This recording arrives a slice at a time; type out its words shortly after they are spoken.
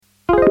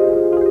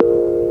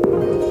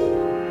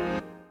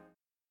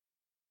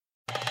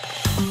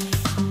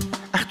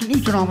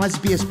برنامج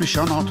SBS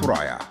بشان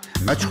عطرايا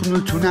ما تشخنوا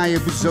التناية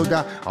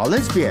بالزودة على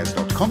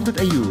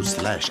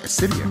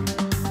sbs.com.au/Assyrian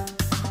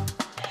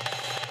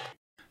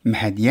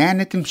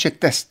مهديانة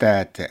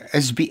مشتستات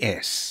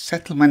SBS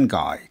Settlement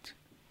Guide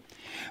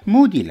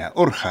موديلة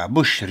أرخى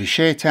بوش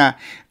ريشيتا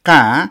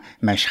قا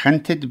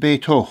مشخنتد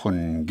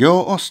بيتوخن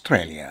جو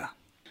أستراليا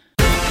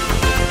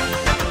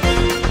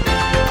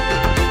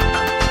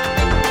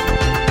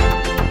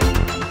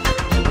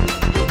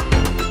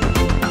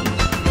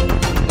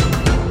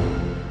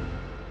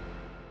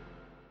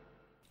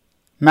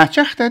ما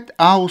تشختت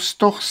أو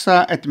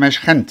ستوخسا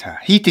اتمشخنتا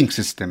هيتينج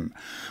سيستم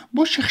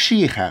بوش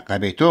خشيخة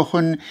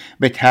قبيتوخن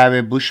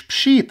بتهاوي بوش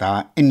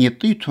بشيطة إن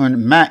يطيتون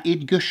ما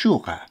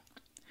إتقشوقة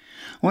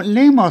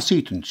ولي ما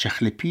صيتون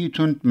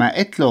شخلبيتون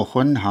ما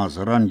إتلوخن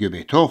هازران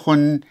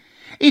يبيتوخن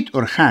إت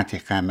أرخاتي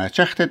ما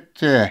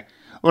تشختت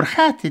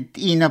أرخاتت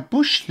إينا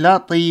بوش لا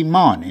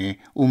طيماني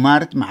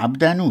ومارت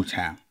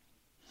معبدانوتها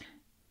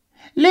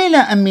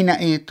ليلة أمينا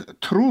إيت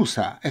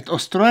تروسا إت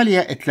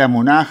أستراليا إتلا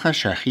مناخة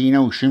شاخينة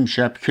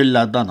وشمشة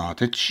بكل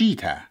ضنات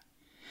تشيتها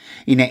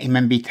إنا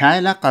إمن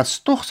بيتايلا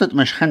قاستوخصت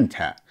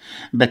مشخنتها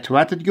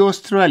بتواتت جو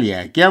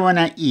أستراليا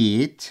جاونا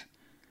إيت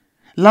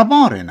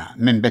لبارنا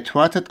من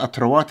بتواتت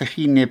أطروات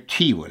خينة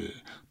بتيول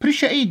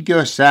بريشا إيت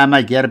جو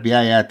ساما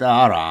جربيايات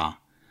آرا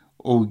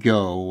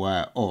وجو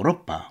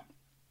أوروبا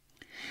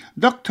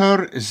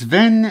دكتور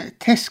سفين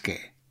تسكي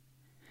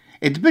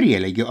إدبريا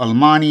لجو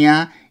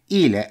ألمانيا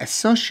إلى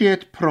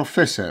Associate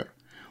Professor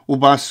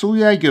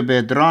وباسويا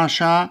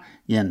جبدراشا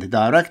يند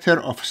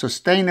Director of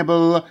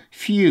Sustainable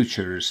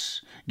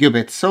Futures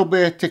جبت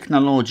صوبة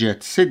تكنولوجيا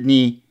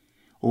سيدني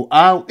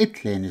وآو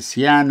إتلي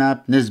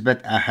نسيانا بنسبة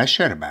أها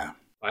شربة.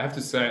 I have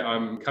to say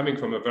I'm coming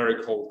from a very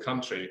cold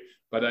country,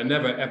 but I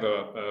never ever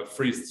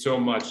freeze so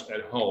much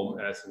at home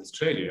as in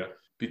Australia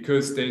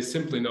because there's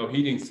simply no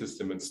heating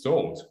system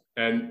installed.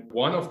 And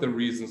one of the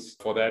reasons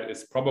for that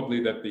is probably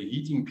that the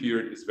heating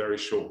period is very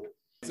short.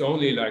 It's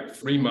only like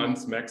 3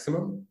 months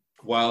maximum,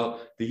 while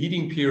the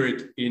heating period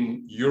in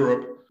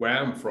Europe, where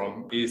I'm from,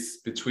 is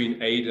between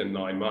 8 and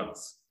 9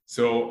 months.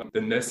 So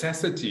the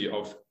necessity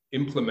of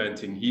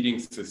implementing heating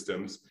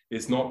systems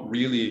is not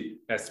really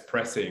as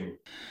pressing.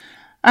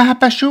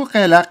 بشوق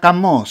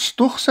لقموس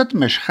تخصت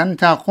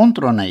مشخنتا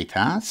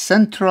قنطرونيتا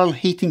Central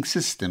Heating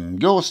System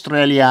جو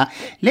أستراليا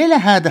ليلة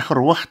هذا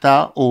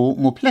خروختا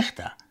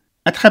ومبلغتا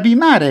أتخبي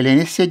ماري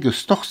لنسي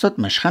جستخصت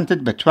مشخنتت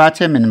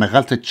بتواتي من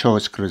مغلطة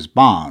تشوز كريس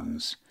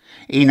بارنز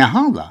إينا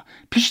هذا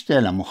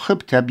بشتلا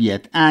مخبتا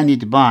بيت آني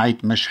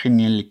دباعت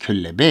مشخني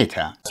الكل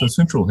بيتا. So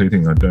central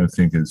heating I don't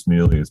think is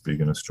nearly as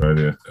big in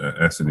Australia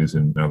as it is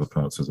in other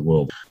parts of the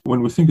world.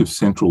 When we think of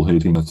central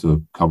heating, it's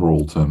a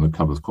cover-all term that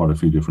covers quite a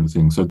few different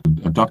things. So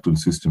a ducted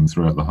system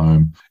throughout the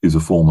home is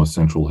a form of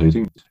central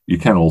heating. You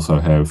can also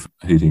have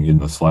heating in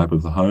the slab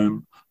of the home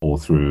or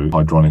through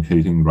hydronic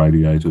heating,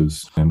 radiators.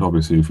 And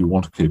obviously, if you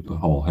want to keep the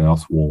whole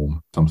house warm,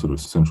 some sort of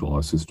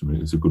centralised system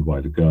is a good way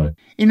to go.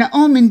 إن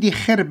أومن دي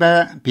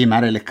خربة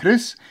بمارل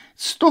كريس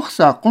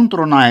استخصى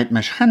قنطرونايت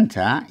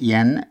مشخنتا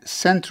ين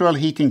Central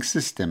Heating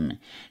System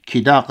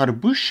كداقر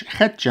بوش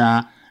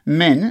خدجا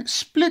من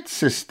Split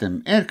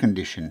System Air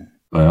Condition.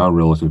 They are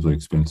relatively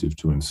expensive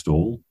to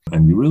install,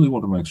 and you really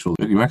want to make sure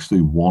that you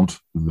actually want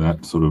that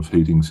sort of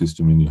heating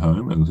system in your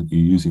home and that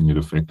you're using it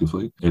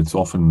effectively. It's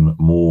often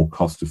more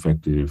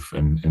cost-effective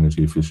and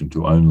energy efficient to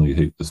only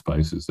heat the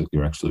spaces that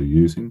you're actually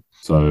using.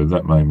 So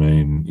that may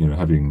mean,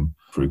 having,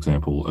 for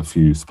example, a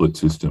few split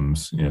systems,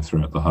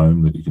 throughout the home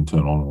that you can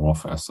turn on or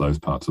off as those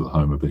parts of the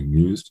home are being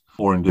used,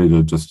 or indeed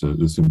just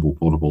a simple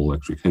portable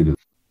electric heater.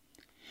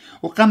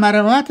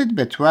 وقمرواتد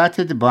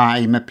بتواتد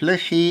باعي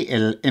مبلخي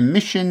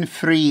الاميشن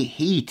فري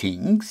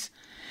هيتينجز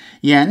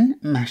ين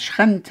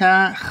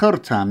مشخنتا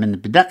خرطة من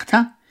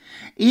بدقتا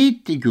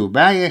ايد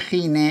جوبايا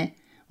خينة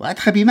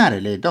وادخبي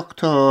مارلي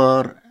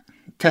دكتور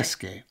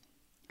تسكي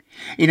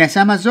إن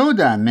سما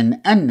زودا من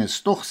أن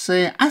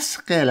استخصي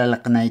عسقي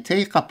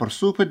للقنايتي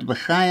قبرسوبت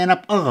بخاينة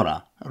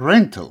بأغرى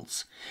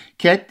rentals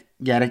كت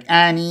جارك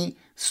آني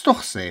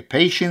استخصي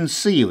patient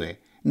سيوة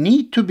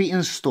need to be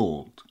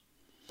installed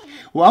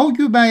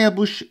وأوجو بايا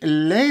بوش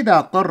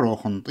الليدا قرو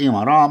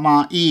خنطيمة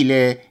راما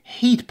إلى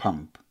هيت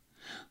بامب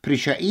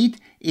بريشايت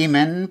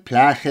إيمن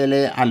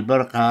بلاخلة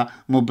عالبرقة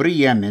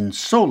مبرية من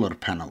solar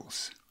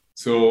panels.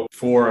 So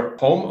for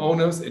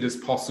homeowners, it is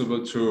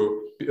possible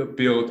to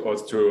build or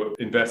to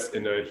invest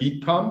in a heat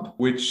pump,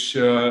 which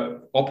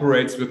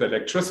operates with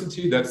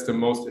electricity. That's the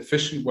most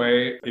efficient way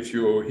if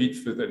you heat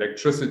with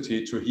electricity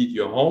to heat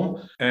your home.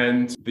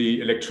 And the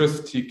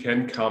electricity can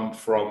come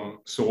from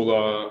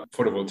solar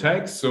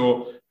photovoltaics. So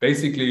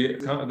basically,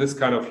 this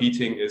kind of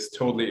heating is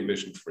totally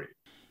emission-free.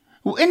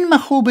 وإن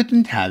مخوبة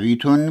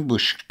نتهاويتون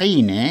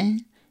بشقينة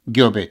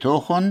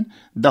جوبيتوخن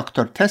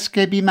دكتور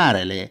تسكي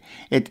بمارلي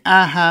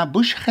اتآها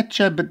بوش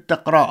خدشة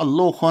بالتقراء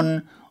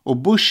اللوخن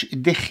وبوش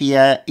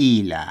دخيا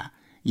إيلا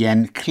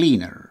ين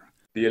cleaner.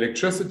 The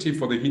electricity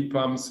for the heat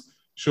pumps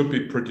should be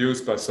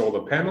produced by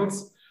solar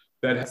panels.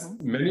 That has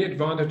many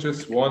advantages.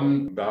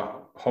 One, the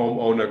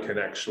homeowner can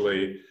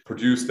actually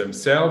produce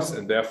themselves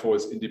and therefore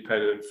is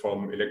independent from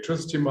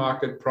electricity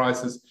market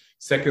prices.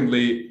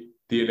 Secondly,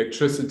 the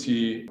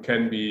electricity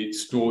can be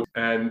stored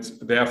and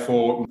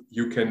therefore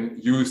you can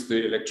use the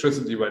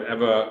electricity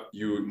whenever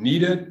you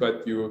need it, but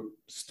you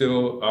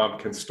still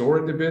can store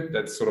it a bit.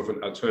 That's sort of an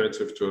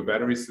alternative to a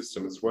battery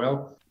system as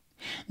well.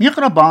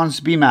 ميقربانز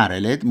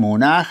بمارلد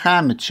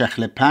مناخا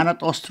متشخل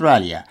بانت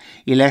أستراليا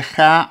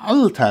إلخا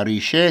علتا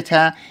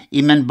ريشيتا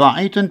إمن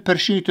باعيتن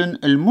برشيتن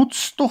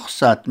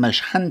المتستخصت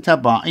مشخنتا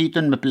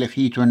باعيتن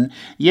مبلخيتن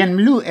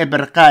ينملو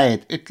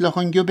إبرقايت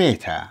إتلخن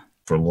جبيتا.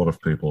 For a lot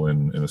of people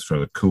in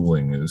Australia,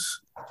 cooling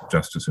is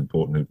just as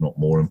important, if not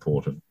more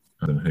important,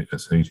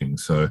 as heating.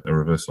 So a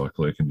reverse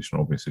cycle air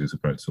conditioner obviously is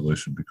a great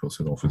solution because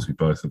it offers you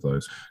both of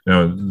those.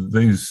 Now,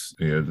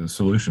 the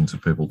solutions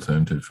that people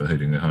turn to for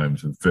heating their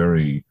homes are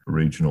very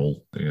regional.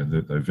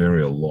 They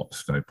vary a lot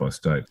state by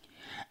state.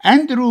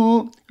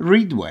 Andrew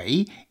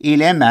Ridway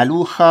إلى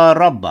مالوخا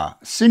ربا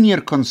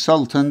Senior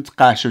Consultant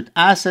قاشت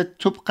آسد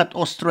تبقى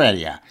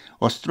أستراليا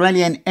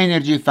Australian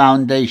Energy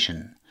Foundation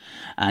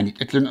يعني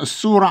تتلن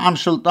الصورة عم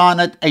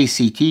سلطانة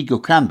ACT جو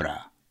كامبرا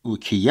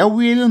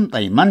وكيويل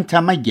طيمنتا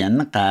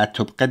مجن قا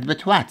تبقى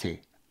بتواتي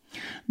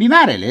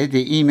بمارلة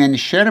دي إيمن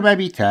الشربة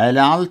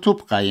بتالة على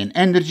تبقى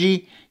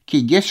انرجي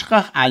كي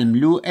جشقخ على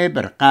الملوء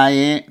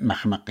برقاية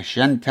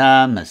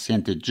مخمقشنتا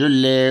مسينت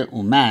الجلة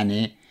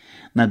وماني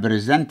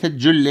مبرزنت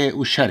الجلة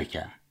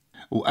وشركة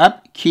وأب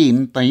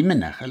كيم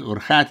طيمنخ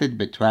الأرخاتت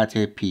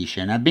بتواتي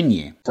بيشنا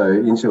بنية. So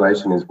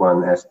insulation is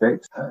one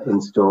aspect.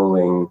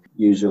 Installing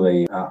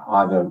usually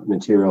either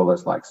material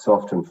that's like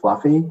soft and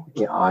fluffy,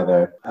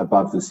 either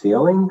above the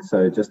ceiling,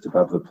 so just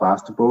above the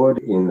plasterboard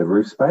in the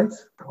roof space,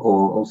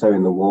 or also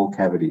in the wall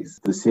cavities.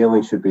 The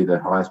ceiling should be the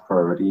highest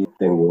priority,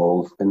 then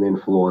walls, and then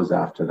floors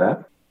after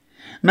that.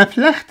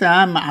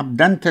 مفلختا مع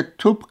بدنت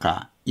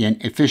التبقى ين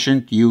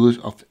efficient use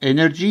of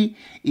energy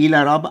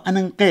إلى ربع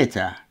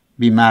أنقيته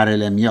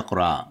بمارلم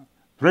يقرأ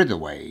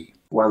Ridway.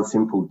 One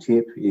simple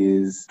tip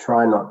is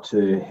try not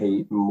to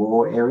heat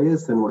more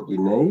areas than what you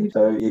need.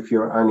 So if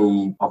you're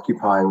only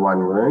occupying one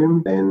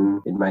room,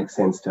 then it makes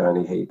sense to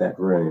only heat that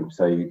room.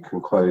 So you can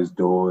close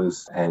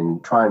doors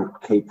and try and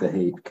keep the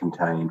heat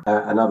contained.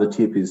 Another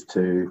tip is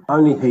to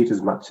only heat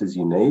as much as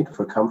you need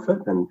for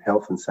comfort and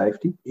health and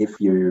safety. If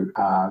you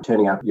are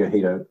turning up your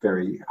heater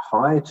very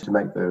high to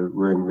make the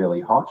room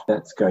really hot,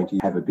 that's going to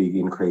have a big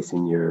increase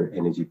in your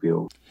energy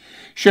bill.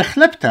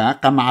 شخلبتا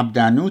قم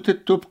عبدانوت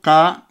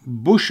التبقى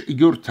بوش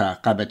جورتا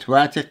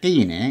قبتوات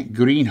قينة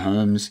جرين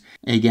هومز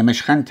ايجا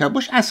مشخنتا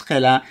بوش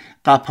عسقلا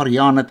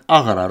قابريانة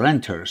أغرى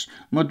رنترز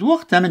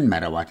مدوقتا من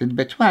مروات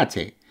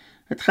بتواتي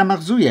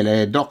اتخمغزوية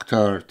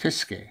لدكتور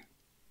تسكي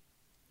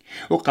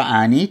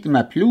وقانيت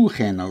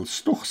مبلوخين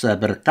الستخصة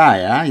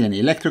برقايا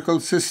يعني electrical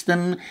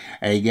system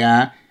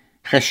ايجا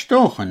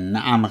خشتوخن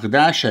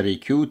عمغدا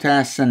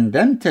شريكيوتا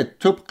سندنت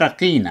التبقى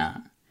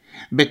قينة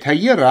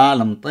بتهيرها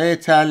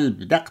لمطيتا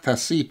بدقتا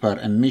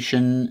سيبر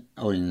اميشن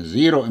او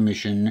زيرو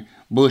اميشن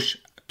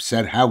بوش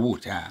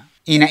بسرهاوتا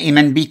إنا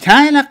إيمن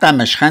بيتايلا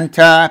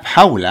قامشخنتا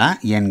بحولة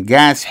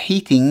ينغاز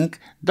هيتينج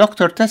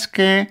دكتور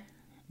تسكي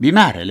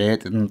بمارلة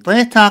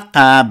نطيتا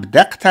قاب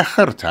دقتا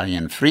خرطة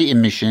ين فري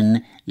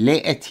اميشن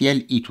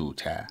لأتيل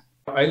إيتوتا.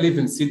 I live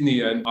in Sydney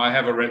and I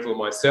have a rental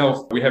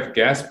myself. We have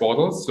gas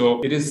bottles,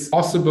 so it is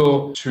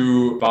possible to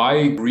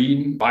buy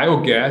green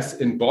biogas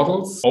in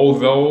bottles,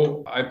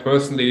 although I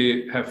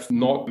personally have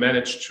not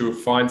managed to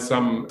find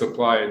some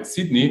supply in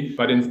Sydney,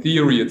 but in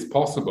theory it's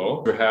possible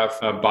to have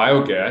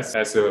biogas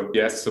as a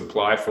gas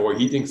supply for a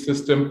heating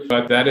system,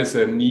 but that is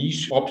a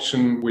niche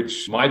option which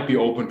might be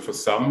open for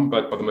some,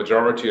 but for the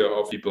majority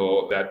of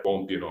people that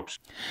won't be an option.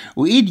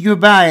 وإيد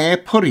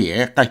يباية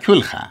بوريه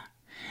قاكولخا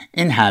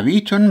إن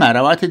هاويتن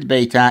مروات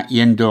بيتا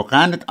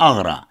يندوقانت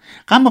أغرى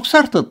قام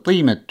بصرت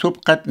الطيمة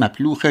تبقت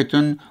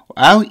مبلوخة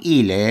أو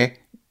إلى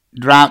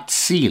drought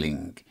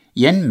ceiling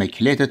ين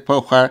مكلتت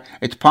بوخة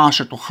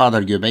اتباشت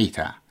وخاضر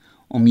جبيتا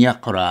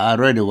يقرأ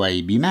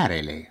Ridway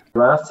بمارلي.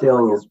 Draft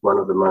ceiling is one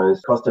of the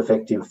most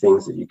cost-effective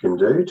things that you can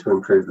do to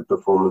improve the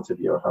performance of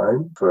your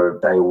home for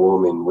staying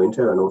warm in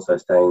winter and also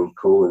staying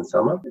cool in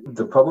summer.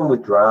 The problem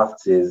with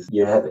drafts is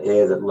you have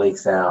air that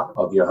leaks out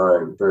of your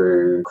home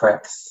through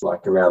cracks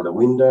like around the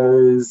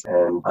windows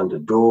and under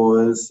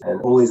doors and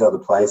all these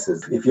other places.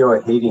 If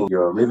you're heating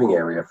your living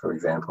area, for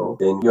example,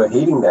 then you're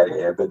heating that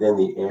air, but then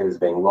the air is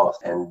being lost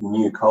and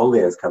new cold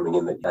air is coming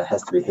in that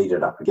has to be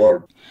heated up again.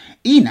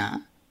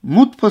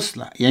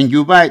 متفصلة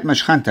ينجوبايت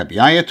مشخنتا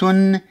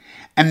بيايتون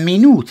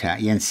أمينوتا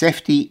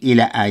ينسفتي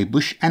إلى أي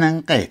بش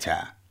أننقيتا.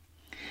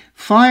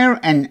 Fire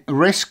and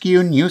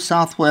Rescue New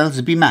South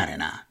Wales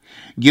بمارنا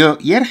جو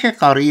يرخي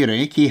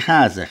قريري كي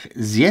خازخ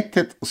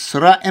زيادة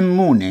إصراء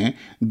أمونة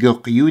جو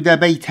قيودة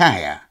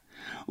بيتايا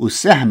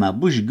وسهمة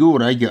بش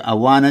جورة جو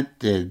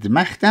أوانت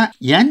دمختا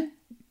ين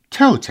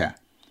توتا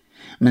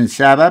من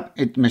سبب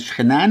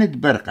اتمشخنانة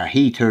برقة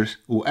heaters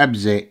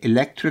وأبزة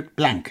electric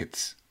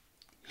blankets.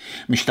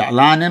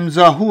 مشتعلان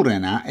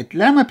مزاهورنا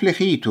اتلام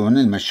بلخيتون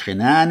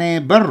المشخنانة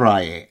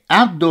براية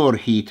outdoor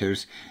heaters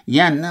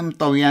ين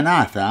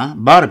مطويناثا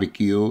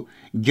باربيكيو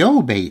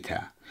جو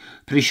بيتا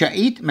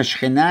بريشايت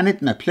مشخنانة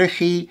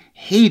مبلخي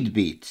هيد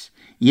بيتس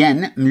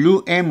ين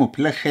ملوءة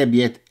مبلخة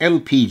بيت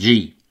LPG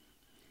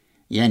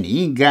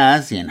يعني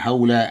غاز ين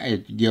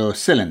هولا جو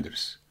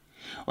سيلندرز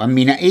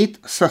ومينايت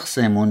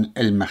سخصمون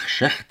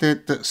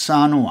المخشختة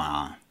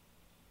صانوعة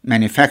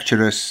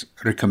Manufacturer's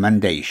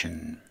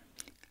Recommendation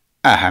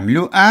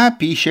أهملوءة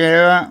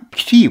بيشة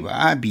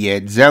كتيبة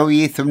بيت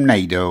زاوية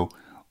ثمنيدو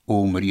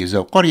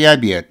ومريزو قرية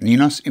بيت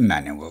نينوس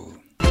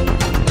إيمانويل.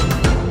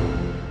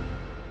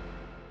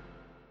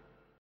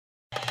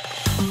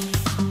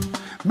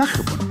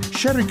 مخبون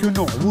شاركونا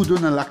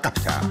عبودنا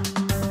لقبتا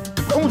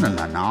تابعونا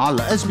لنا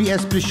على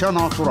SBS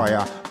بلشانا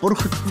طرايا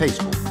برخة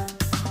فيسبوك.